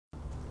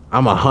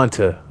I'm a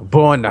hunter,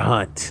 born to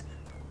hunt.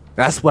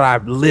 That's what I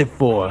live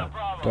for.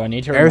 Do I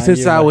need to Ever remind since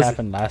you I of what was-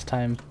 happened last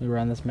time we were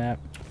on this map?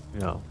 You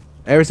know,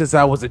 ever since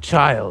I was a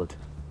child,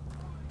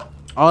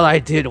 all I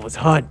did was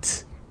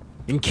hunt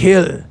and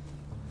kill.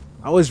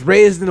 I was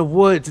raised in the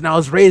woods, and I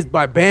was raised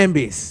by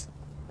Bambis.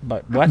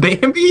 But what?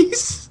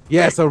 Bambies?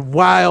 Yes, a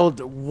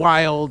wild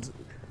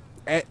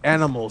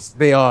animals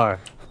they are.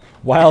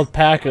 Wild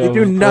pack of They do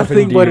orphan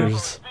nothing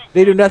deers.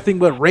 they do nothing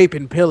but rape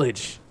and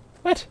pillage.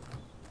 What?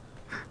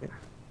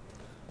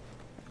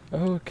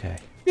 Okay.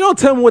 You don't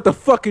tell me what to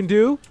fucking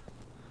do.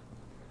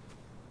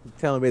 You're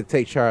telling me to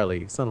take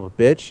Charlie, son of a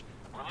bitch.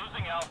 We're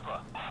losing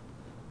Alpha.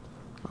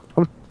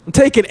 I'm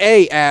taking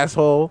A,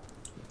 asshole.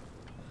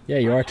 Yeah,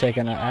 you are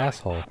taking an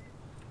asshole.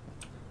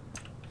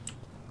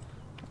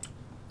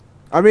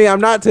 I mean, I'm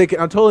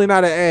totally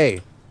not an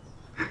A.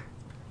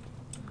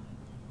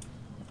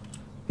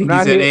 He's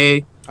Not at here-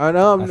 A. I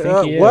know. I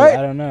think he is. What?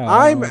 I don't know.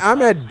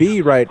 I'm at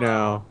B right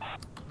now.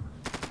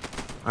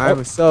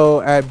 I'm so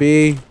at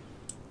B.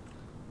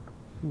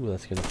 Ooh,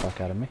 that scared the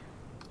fuck out of me.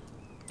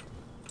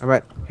 I'm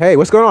at. Hey,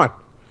 what's going on?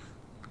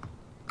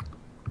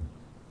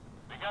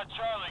 We got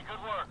Charlie.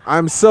 Good work.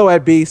 I'm so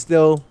at B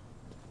still.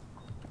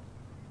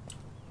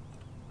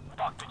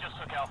 Fuck, they just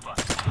took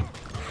Alpha.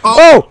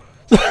 Oh!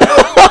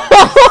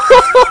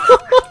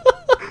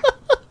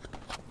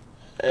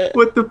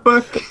 What the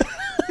fuck?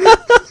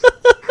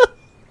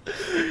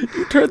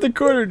 You turned the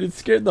corner and it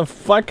scared the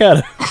fuck out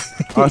of me.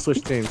 I'll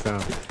switch teams now.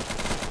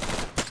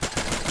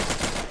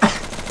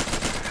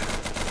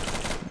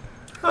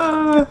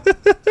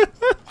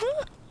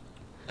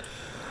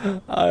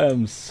 I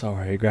am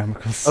sorry,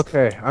 Grammicals.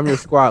 Okay, I'm your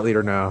squad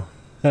leader now.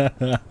 As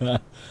soon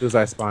as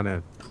I spawn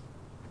in.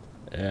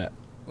 Yeah.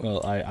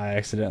 Well, I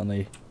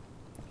accidentally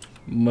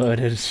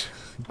murdered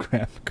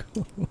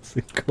Grammicals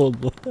in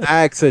cold blood.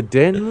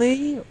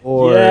 Accidentally?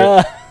 Or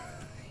Yeah.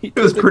 It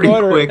was pretty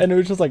quick. And it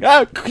was just like,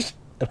 ah! And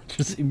I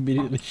just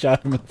immediately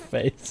shot him in the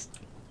face.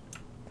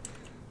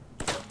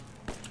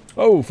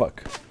 Oh,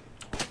 fuck.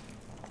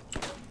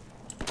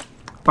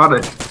 Thought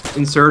an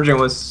insurgent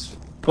was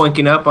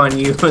flanking up on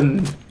you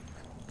and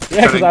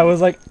Yeah, because I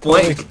was like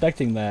totally Blink.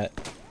 expecting that.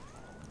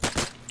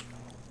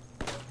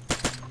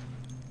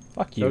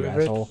 Fuck you,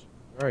 Chocovich? asshole.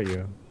 Where are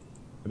you?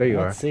 There you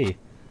are. Let's see.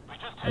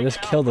 I just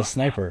killed a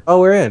sniper. Oh,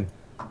 we're in.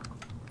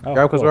 Oh,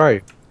 Grab, cool. where are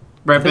you?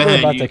 right I think we're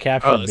about behind to you.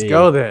 capture Oh, let's B.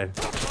 go then.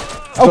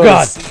 Oh Go to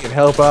god! C and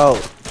help out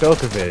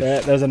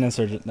Chocovich. There's an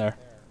insurgent there.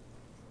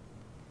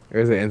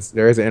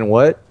 There is an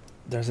what?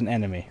 There's an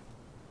enemy.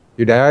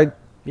 You died?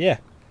 Yeah.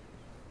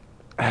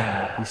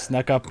 He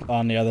snuck up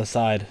on the other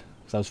side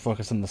because I was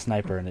focused on the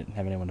sniper and didn't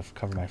have anyone to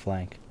cover my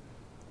flank.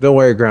 Don't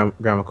worry,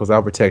 Grammicals.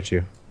 I'll protect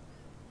you.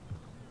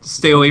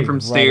 Stay away from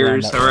Right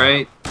stairs, around that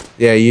alright?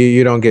 Yeah,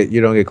 you don't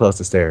get close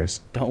to stairs.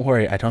 Don't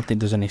worry, I don't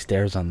think there's any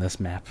stairs on this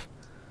map.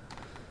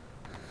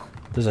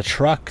 There's a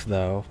truck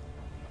though.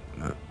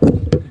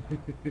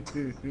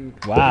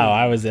 Wow,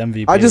 I was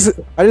MVP. I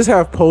just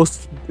have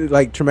post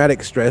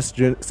traumatic stress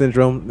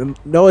syndrome.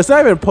 No, it's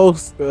not even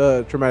post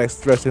traumatic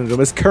stress syndrome.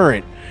 It's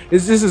current.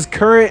 It's just this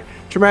current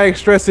traumatic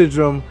stress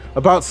syndrome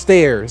about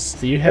stairs.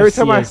 So you have every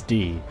time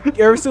CSD.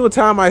 every single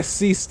time I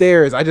see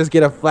stairs, I just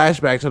get a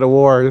flashback to the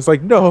war. It's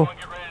like no,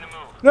 Get ready to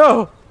move.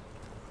 no,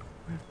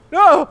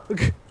 no.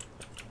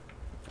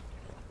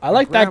 I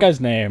like that guy's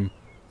name.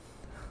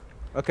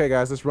 Okay,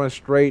 guys, let's run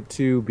straight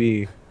to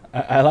B.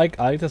 I like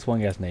this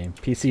one guy's name.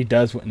 PC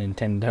does what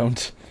Nintendo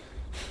don't.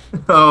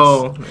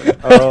 Oh.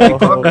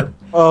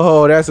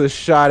 Oh, that's a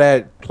shot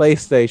at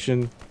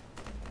PlayStation.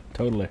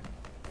 Totally.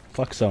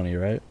 Fuck Sony,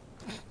 right?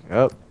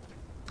 Yep.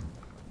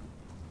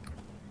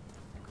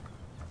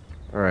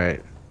 All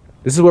right.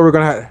 This is where we're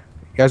gonna have.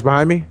 You guys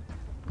behind me?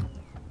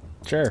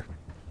 Sure.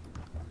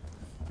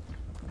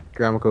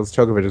 Grammicals,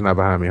 Chocovich is not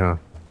behind me, huh?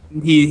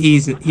 He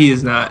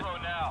is not. Go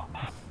now.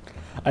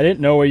 I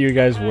didn't know where you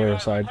guys were,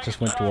 so I just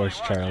went towards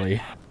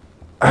Charlie.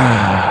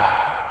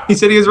 He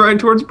said he was riding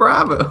towards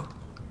Bravo.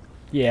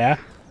 Yeah,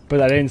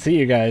 but I didn't see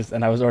you guys,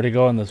 and I was already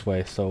going this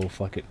way, so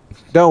fuck it.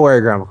 Don't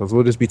worry, Grammicals.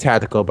 We'll just be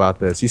tactical about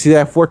this. You see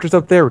that fortress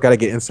up there? We gotta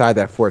get inside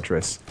that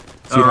fortress.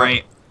 See,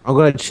 Alright. I'm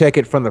gonna check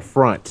it from the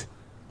front.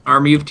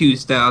 Army of Two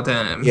style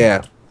time.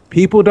 Yeah.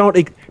 People don't.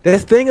 The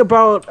thing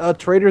about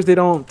traders, they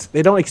don't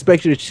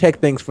expect you to check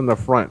things from the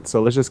front.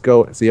 So let's just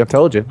go. See, I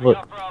told you. Look,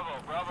 Got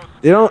Bravo. Bravo's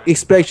they don't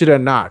expect you to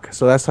knock.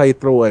 So that's how you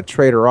throw a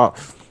trader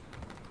off.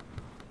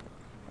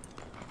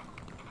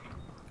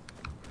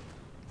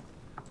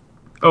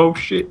 Oh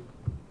shit.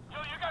 Yo,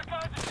 you got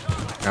guys in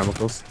Charlie.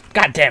 Grammicals,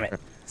 God damn it!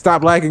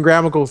 stop lagging,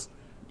 Grammicals.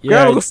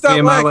 Yeah, Grammicals, stop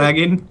Am I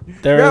lagging.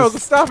 lagging? Grammicals,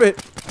 stop it.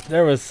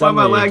 there was Why am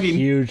I somebody lagging?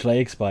 huge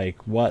leg spike.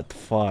 What the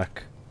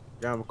fuck?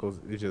 Grammicals,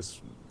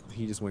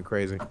 he just went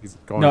crazy. He's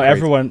going No,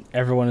 crazy.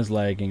 everyone is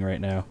lagging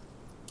right now.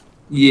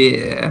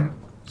 Yeah.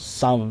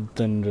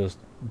 Something just.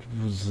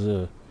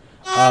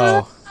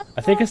 Oh,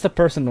 I think it's the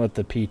person with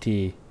the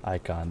PT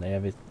icon.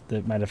 They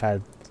might have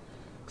had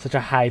such a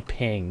high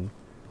ping.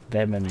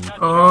 Them and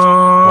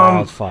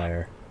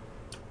Wildfire.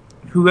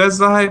 Who has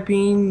the high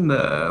ping?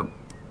 The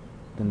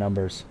The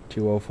numbers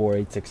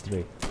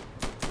 204863.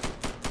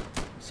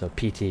 So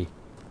PT.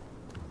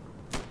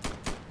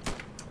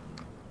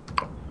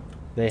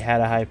 They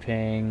had a high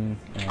ping.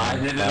 I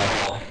did it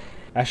all.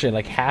 Actually,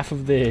 like half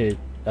of the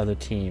other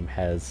team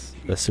has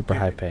a super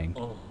high ping.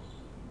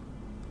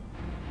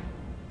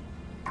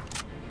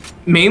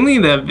 Mainly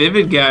that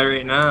Vivid guy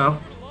right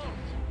now.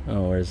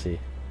 Oh, where is he?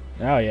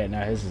 Oh yeah, no,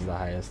 his is the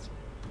highest.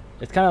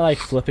 It's kind of like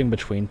flipping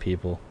between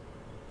people.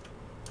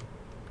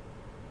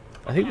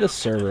 I think the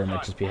server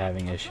might just be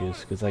having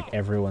issues because like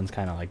everyone's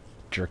kind of like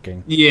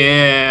jerking.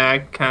 Yeah, I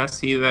kind of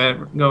see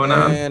that going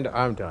on. And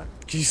I'm done.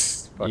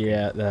 Jeez, fucking-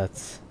 Yeah,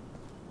 that's.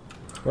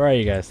 Where are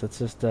you guys? Let's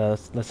just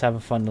let's have a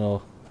fun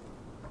little.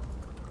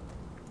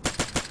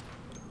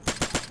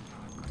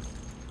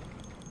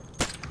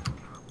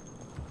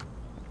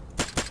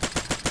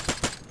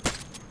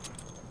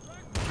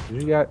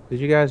 Did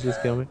you guys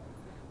just kill me?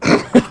 No,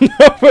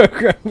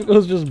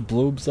 Graphicals just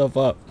blew himself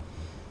up.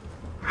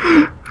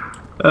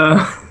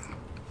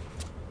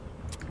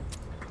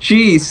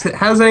 Jeez,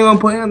 how's anyone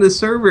play on this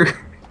server?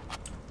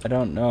 I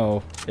don't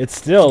know. It's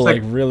still It's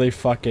like like- really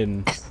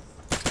fucking.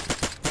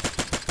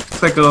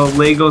 It's like a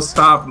Lego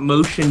stop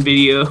motion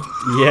video.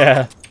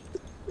 Yeah.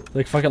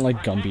 Like fucking like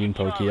Gumby and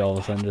Pokey all of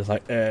a sudden just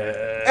like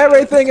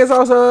Everything is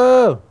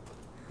awesome.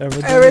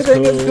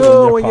 Everything is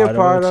cool when you're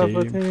part of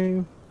a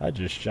team. I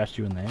just shot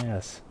you in the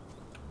ass.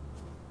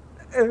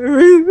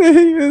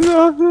 Everything is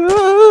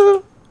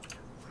awesome.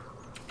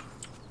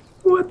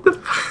 What the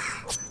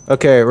f-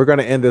 Okay, we're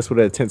gonna end this with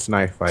a intense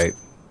knife fight.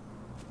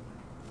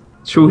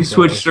 Should we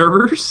switch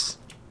servers?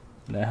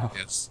 No.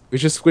 Yes. We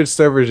should switch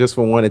servers just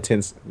for one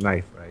intense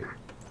knife fight.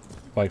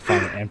 Like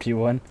find an empty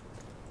one.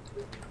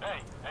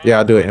 Yeah,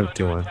 I'll do an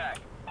empty one.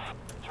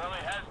 Charlie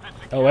has been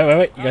secured. Oh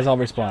wait, you guys all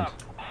respawned.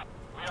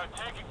 We are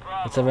taking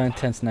Bravo. Let's have an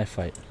intense knife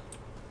fight.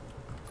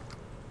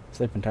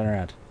 Sleepin, turn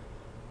around.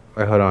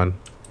 Wait, hold on.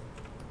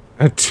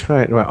 I'm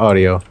trying my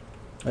audio.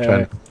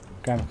 Wait.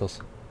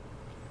 Graphicals.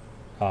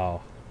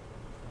 Oh.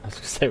 I was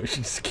gonna say we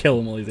should just kill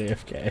him while he's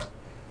AFK.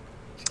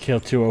 Just kill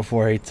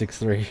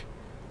 204863.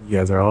 You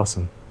guys are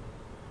awesome.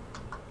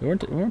 We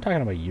weren't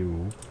talking about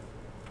you.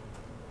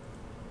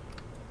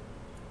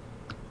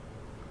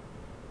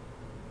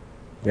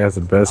 You guys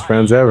are the best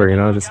friends ever, you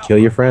know? Just kill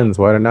your friends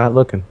while they're not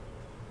looking.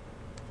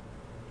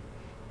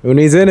 Who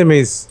needs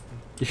enemies?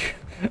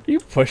 Are you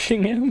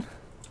pushing him?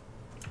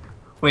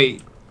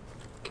 Wait,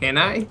 can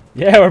I?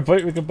 Yeah,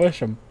 we can push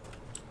him.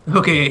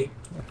 Okay.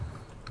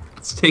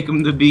 Let's take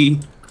him to B.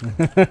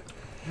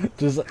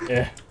 Just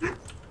Nice, we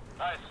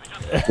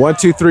just 1,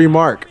 2, 3,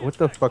 mark. What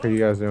the fuck are you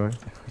guys doing?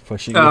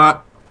 pushing him.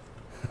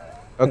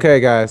 Okay,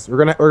 guys, we're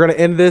gonna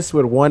end this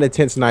with one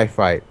intense knife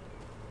fight.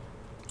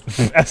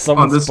 As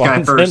someone this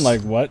guy spawns in, first.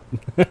 like what?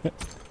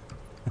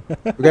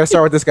 We're gonna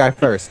start with this guy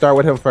first. Start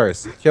with him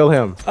first. Kill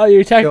him. Oh,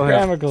 you attacked Kill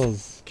him.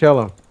 Graphicals.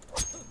 Kill him.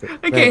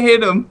 I can't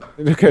hit him.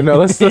 Okay, no,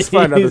 let's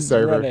find another He's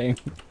server. running.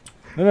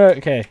 No,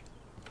 okay.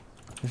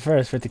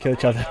 First, we have to kill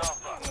each other.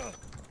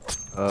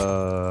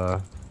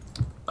 Oh.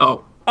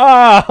 Oh!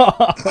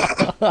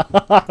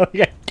 We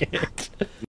got kicked.